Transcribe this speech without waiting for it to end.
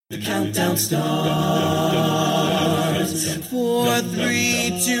The countdown starts. 4,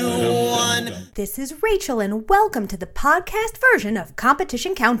 3, 2, 1. This is Rachel, and welcome to the podcast version of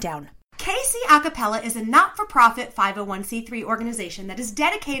Competition Countdown. KC Acapella is a not-for-profit 501c3 organization that is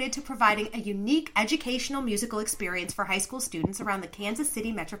dedicated to providing a unique educational musical experience for high school students around the Kansas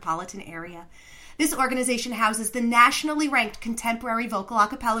City metropolitan area. This organization houses the nationally ranked contemporary vocal a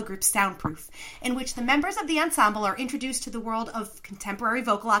cappella group Soundproof, in which the members of the ensemble are introduced to the world of contemporary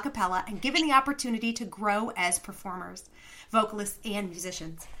vocal a cappella and given the opportunity to grow as performers, vocalists, and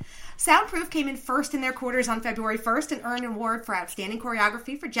musicians. Soundproof came in first in their quarters on February 1st and earned an award for outstanding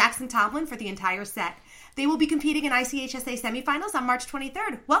choreography for Jackson Tomlin for the entire set. They will be competing in ICHSA semifinals on March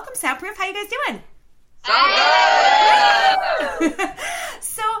 23rd. Welcome, Soundproof. How you guys doing? Hey!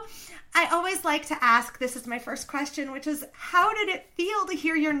 So, I always like to ask, this is my first question, which is, how did it feel to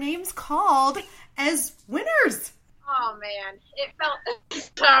hear your names called as winners? Oh man, it felt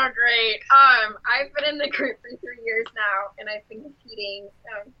so great. I've been in the group for 3 years now, and I've been competing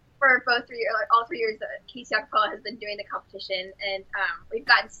for both 3 years, all 3 years that KC Acapella has been doing the competition, and we've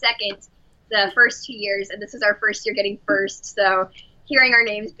gotten second the first 2 years, and this is our first year getting first. So hearing our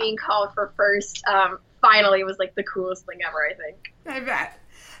names being called for first, finally was like the coolest thing ever, I think. I bet.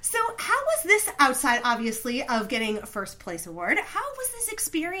 So how was this, outside, obviously, of getting a first place award, how was this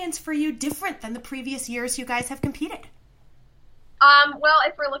experience for you different than the previous years you guys have competed? Well,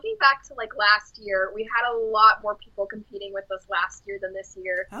 if we're looking back to like last year, we had a lot more people competing with us last year than this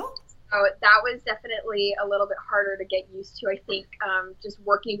year. Oh. So that was definitely a little bit harder to get used to, I think, just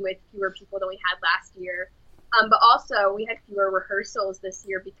working with fewer people than we had last year. But also, we had fewer rehearsals this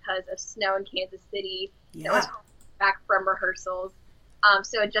year because of snow in Kansas City. Yeah. That was back from rehearsals.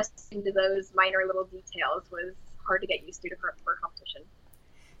 So adjusting to those minor little details was hard to get used to for competition.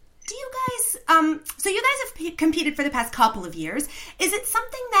 Do you guys, so you guys have competed for the past couple of years. Is it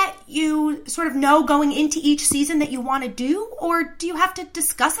something that you sort of know going into each season that you want to do, or do you have to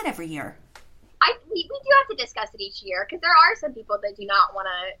discuss it every year? We do have to discuss it each year, because there are some people that do not want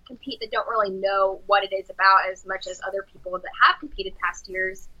to compete, that don't really know what it is about as much as other people that have competed past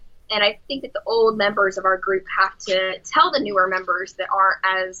years. And I think that the old members of our group have to tell the newer members that aren't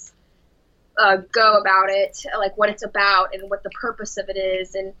as go about it, like what it's about and what the purpose of it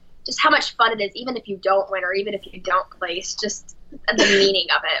is, and just how much fun it is, even if you don't win or even if you don't place, just the meaning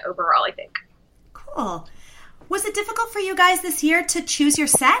of it overall, I think. Cool. Was it difficult for you guys this year to choose your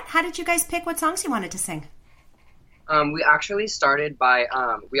set? How did you guys pick what songs you wanted to sing? We actually started by,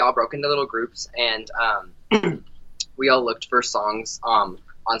 we all broke into little groups, and we all looked for songs on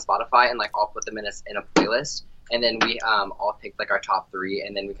Spotify and like all put them in a playlist, and then we all picked like our top 3,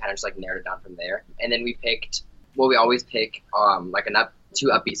 and then we kind of just like narrowed it down from there. And then we picked, well, we always pick like 2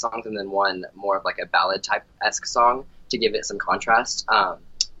 upbeat songs and then one more of like a ballad type-esque song to give it some contrast.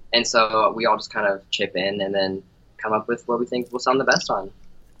 And so we all just kind of chip in and then come up with what we think will sound the best on.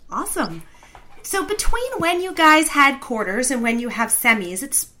 Awesome. So between when you guys had quarters and when you have semis,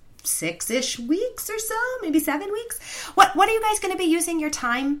 it's 6-ish weeks or so, maybe 7 weeks. What are you guys going to be using your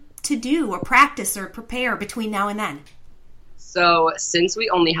time to do or practice or prepare between now and then? So since we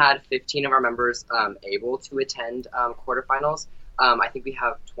only had 15 of our members able to attend quarterfinals, I think we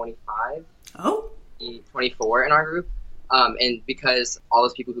have 25, 24 in our group. And because all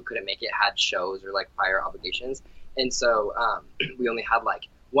those people who couldn't make it had shows or like prior obligations. And so we only had like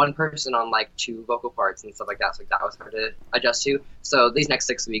one person on like 2 vocal parts and stuff like that. So like, that was hard to adjust to. So these next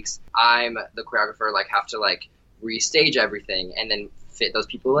 6 weeks, I'm the choreographer, like have to like restage everything and then fit those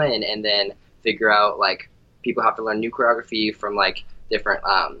people in, and then figure out like people have to learn new choreography from like different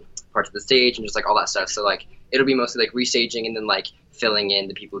parts of the stage and just like all that stuff. So like it'll be mostly like restaging and then like filling in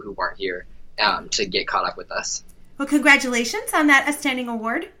the people who weren't here to get caught up with us. Well, congratulations on that outstanding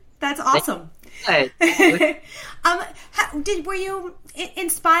award. That's awesome. Hey. Were you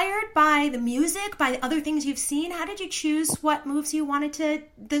inspired by the music, by the other things you've seen? How did you choose what moves you wanted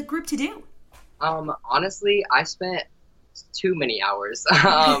the group to do? Honestly, I spent too many hours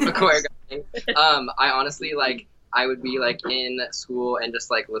choreographing. I honestly like I would be like in school and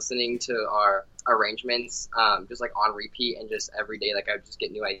just like listening to our arrangements just like on repeat, and just every day like I would just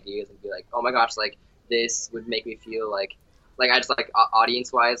get new ideas and be like, oh my gosh, like this would make me feel like I just like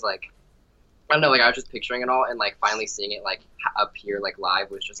audience wise, like I don't know, like I was just picturing it all, and like finally seeing it like appear like live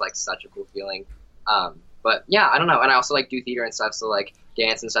was just like such a cool feeling. But yeah, I don't know, and I also like do theater and stuff, so like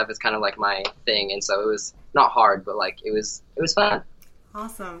dance and stuff is kind of like my thing, and so it was not hard, but like it was fun.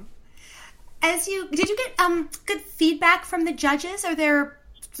 Awesome. Did you get good feedback from the judges? Are there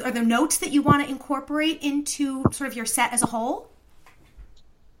notes that you want to incorporate into sort of your set as a whole?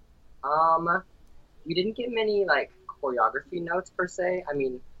 We didn't get many like choreography notes per se. I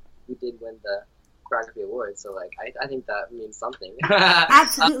mean, we did win the choreography award, so like I think that means something.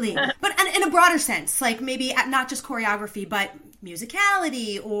 Absolutely. But in a broader sense, like maybe not just choreography, but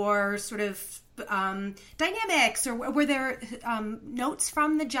musicality or sort of dynamics, or were there notes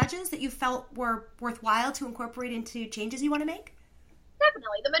from the judges that you felt were worthwhile to incorporate into changes you want to make?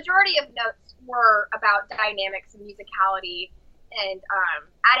 Definitely. The majority of notes were about dynamics and musicality, and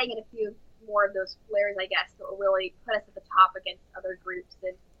adding in a few more of those flares, I guess, that will really put us at the top against other groups,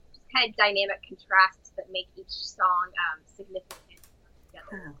 and just kind of dynamic contrasts that make each song significant together.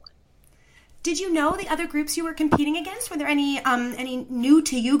 Cool. Did you know the other groups you were competing against? Were there any new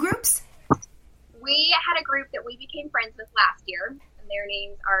to you groups? We had a group that we became friends with last year, and their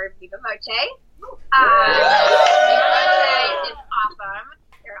names are Viva Voce. Viva Voce is awesome.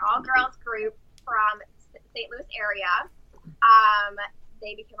 They're an all-girls group from St. Louis area.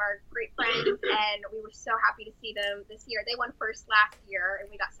 They became our great friends, and we were so happy to see them this year. They won first last year, and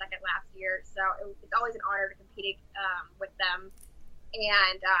we got second last year, so it's always an honor to compete with them.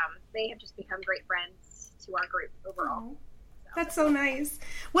 And they have just become great friends to our group overall. That's so nice.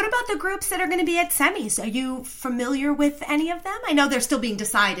 What about the groups that are going to be at semis? Are you familiar with any of them? I know they're still being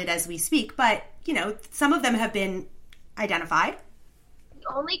decided as we speak, but, you know, some of them have been identified.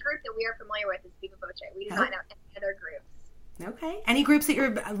 The only group that we are familiar with is Viva Voce. We do not know any other groups. Okay. Any groups that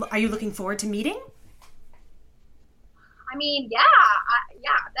are you looking forward to meeting? I mean, yeah,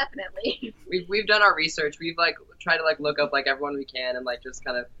 definitely. We've done our research. We've like tried to like look up like everyone we can and like just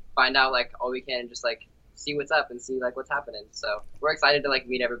kind of find out like all we can and just like see what's up and see like what's happening. So we're excited to like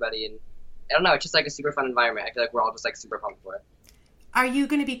meet everybody, and I don't know, it's just like a super fun environment. I feel like we're all just like super pumped for it. Are you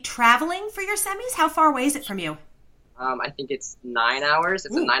going to be traveling for your semis? How far away is it from you? I think it's 9 hours.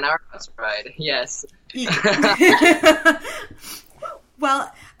 It's a 9-hour bus ride. Yes.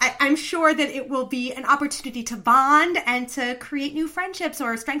 Well, I'm sure that it will be an opportunity to bond and to create new friendships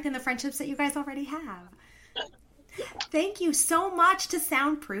or strengthen the friendships that you guys already have. Thank you so much to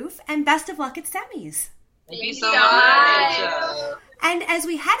Soundproof, and best of luck at semis. Thank you so much. And as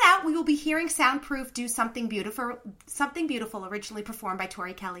we head out, we will be hearing Soundproof do Something Beautiful, originally performed by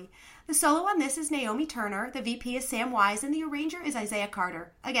Tori Kelly. The solo on this is Naomi Turner, the VP is Sam Wise, and the arranger is Isaiah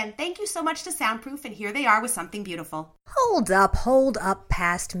Carter. Again, thank you so much to Soundproof, and here they are with Something Beautiful. Hold up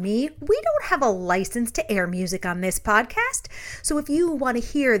past me. We don't have a license to air music on this podcast. So if you want to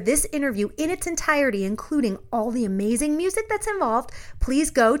hear this interview in its entirety, including all the amazing music that's involved,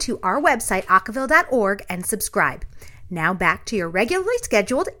 please go to our website, acaville.org, and subscribe. Now back to your regularly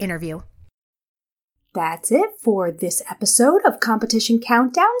scheduled interview. That's it for this episode of Competition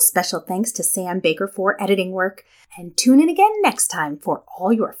Countdown. Special thanks to Sam Baker for editing work. And tune in again next time for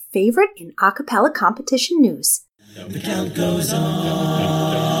all your favorite in a cappella competition news. The count goes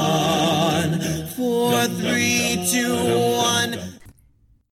on. 4, 3,